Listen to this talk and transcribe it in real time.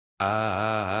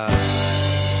I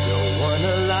don't want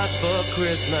a lot for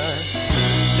Christmas.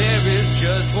 There is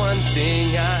just one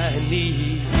thing I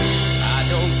need. I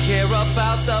don't care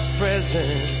about the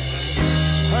present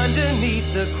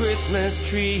underneath the Christmas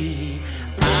tree.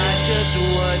 I just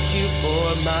want you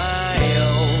for my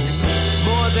own,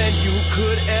 more than you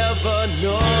could ever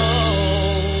know.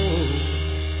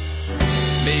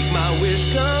 Make my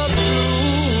wish come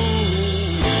true.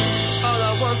 All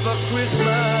I want for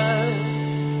Christmas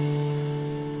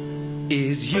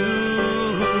is you.